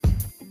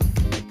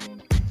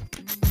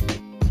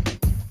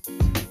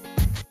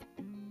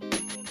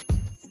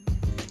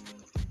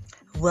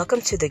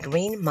Welcome to the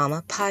Green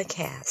Mama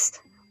Podcast,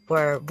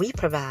 where we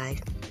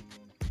provide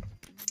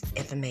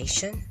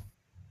information,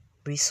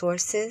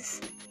 resources,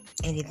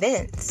 and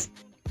events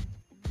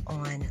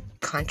on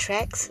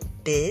contracts,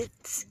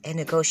 bids, and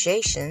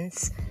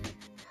negotiations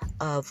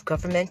of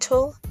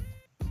governmental,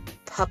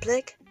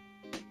 public,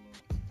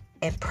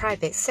 and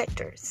private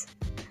sectors.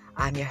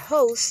 I'm your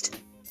host,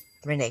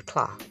 Renee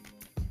Pla.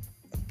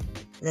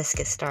 Let's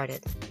get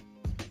started.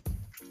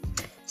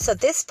 So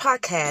this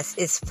podcast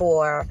is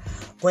for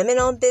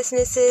women-owned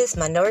businesses,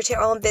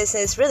 minority-owned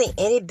business, really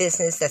any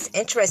business that's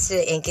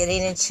interested in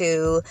getting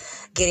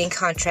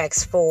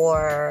contracts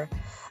for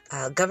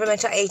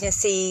governmental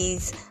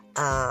agencies,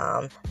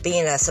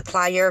 being a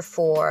supplier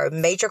for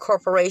major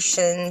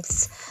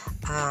corporations.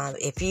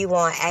 If you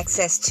want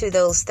access to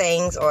those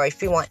things, or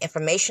if you want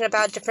information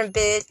about different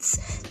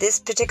bids,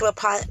 this particular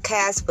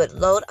podcast would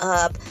load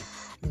up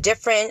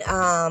different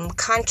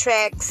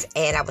contracts,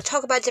 and I will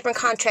talk about different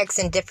contracts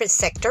in different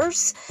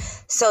sectors.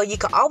 So you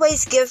can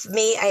always shoot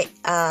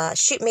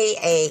me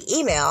a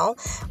email,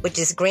 which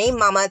is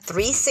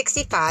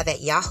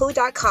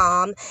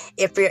greenmama365@yahoo.com,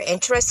 if you're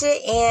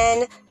interested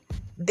in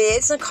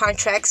bids and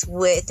contracts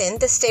within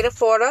the state of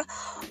Florida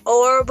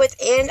or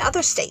within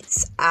other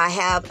states. I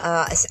have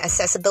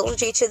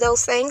accessibility to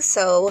those things,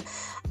 so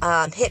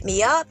hit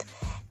me up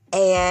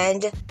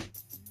and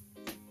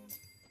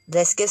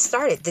let's get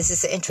started. This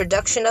is the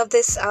introduction of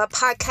this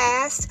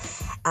podcast.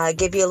 I'll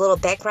give you a little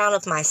background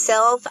of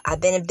myself.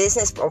 I've been in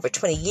business for over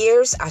 20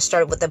 years. I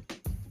started with a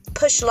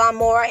push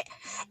lawnmower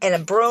and a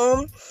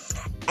broom,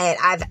 and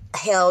I've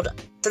held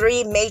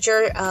 3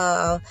 major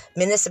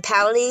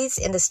municipalities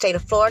in the state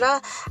of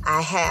Florida.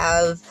 I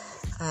have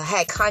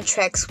had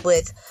contracts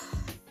with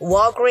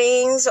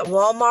Walgreens,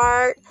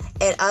 Walmart,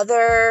 and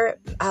other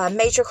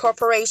major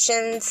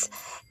corporations,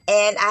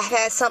 and I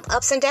had some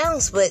ups and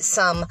downs with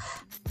some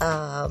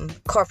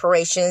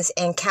corporations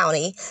and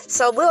county.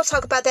 So we'll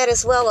talk about that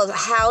as well, of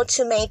how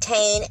to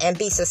maintain and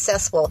be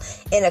successful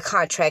in a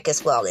contract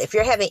as well. If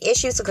you're having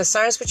issues or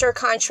concerns with your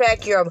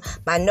contract, you're a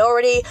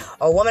minority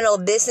or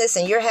woman-owned business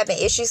and you're having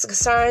issues and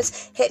concerns,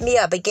 hit me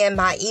up. Again,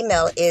 my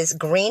email is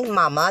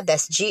greenmama,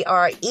 that's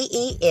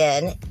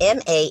GREENMAMA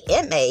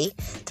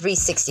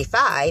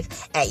 365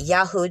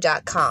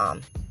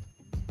 @yahoo.com.